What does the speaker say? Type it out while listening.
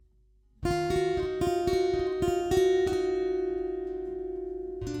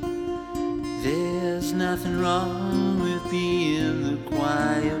nothing wrong with being the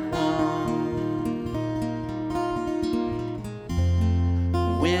quiet one.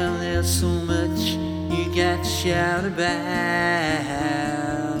 Well, there's so much you got to shout about.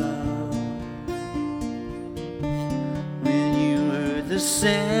 When you heard the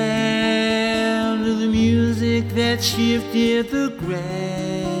sound of the music that shifted the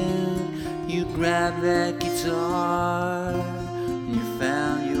ground, you grabbed that guitar and you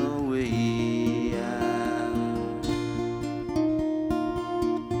found your way out.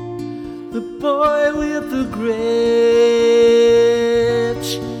 The boy with the Gretsch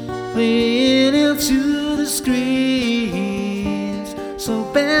playing into the screens, so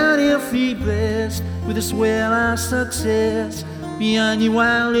bountifully blessed with a swell of success beyond your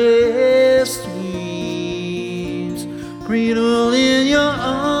wildest dreams. Cradled in your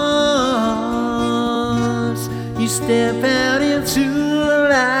arms, you step out into the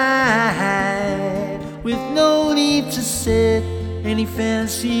light with no need to set any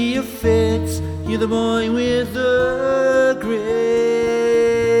fancy effects. You're the boy with the Gretsch.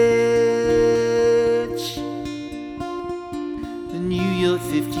 The New York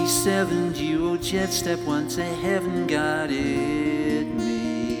 57 duo JetStep went to heaven, got it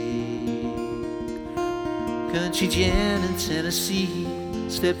made. Country Gent and Tennessee,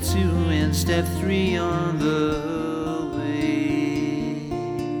 step 2 and step 3 on the way.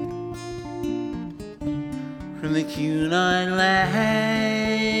 From the Cunard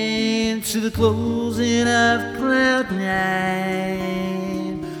Line to the closing of Cloud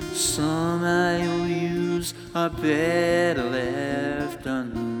NineSome IOUs are better left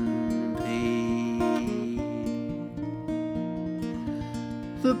unpaid.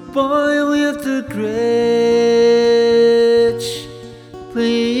 The boy with the Gretsch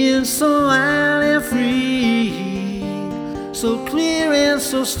playing so wild and free, so clear and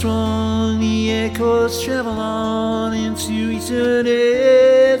so strong, the echoes travel on into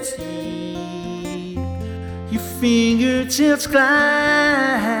eternity. Your fingertips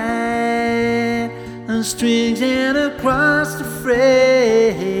glide on strings and across the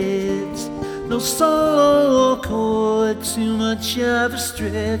frets. No solo chord, too much of a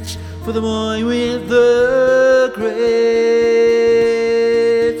stretch for the boy with the Gretsch.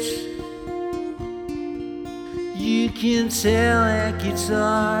 You can tell that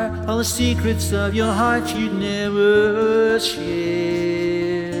guitar all the secrets of your heart you'd never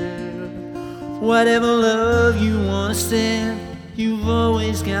share. Whatever love you wanna stand, you've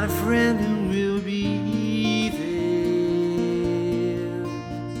always got a friend who will be there.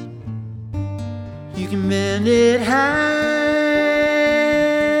 You can bend it high,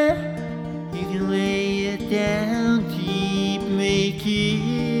 you can lay it down deep, make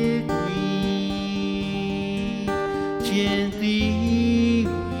it weep, gently weep.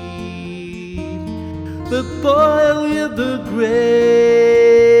 The boy with the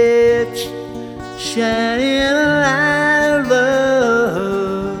Gretsch, shining a light of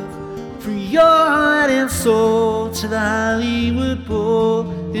love from your heart and soul to the Hollywood bowl.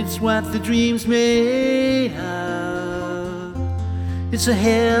 It's what the dream's made of. It's a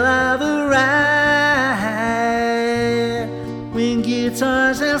hell of a ride when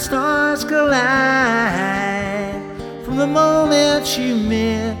guitars and stars collide. From the moment you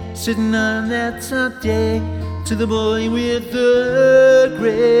met, sitting on that top deck, to the boy with the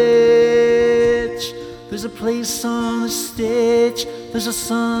Gretsch. There's a place on the stage, there's a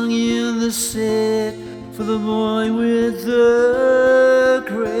song in the set for the boy with the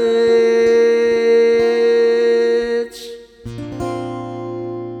Gretsch.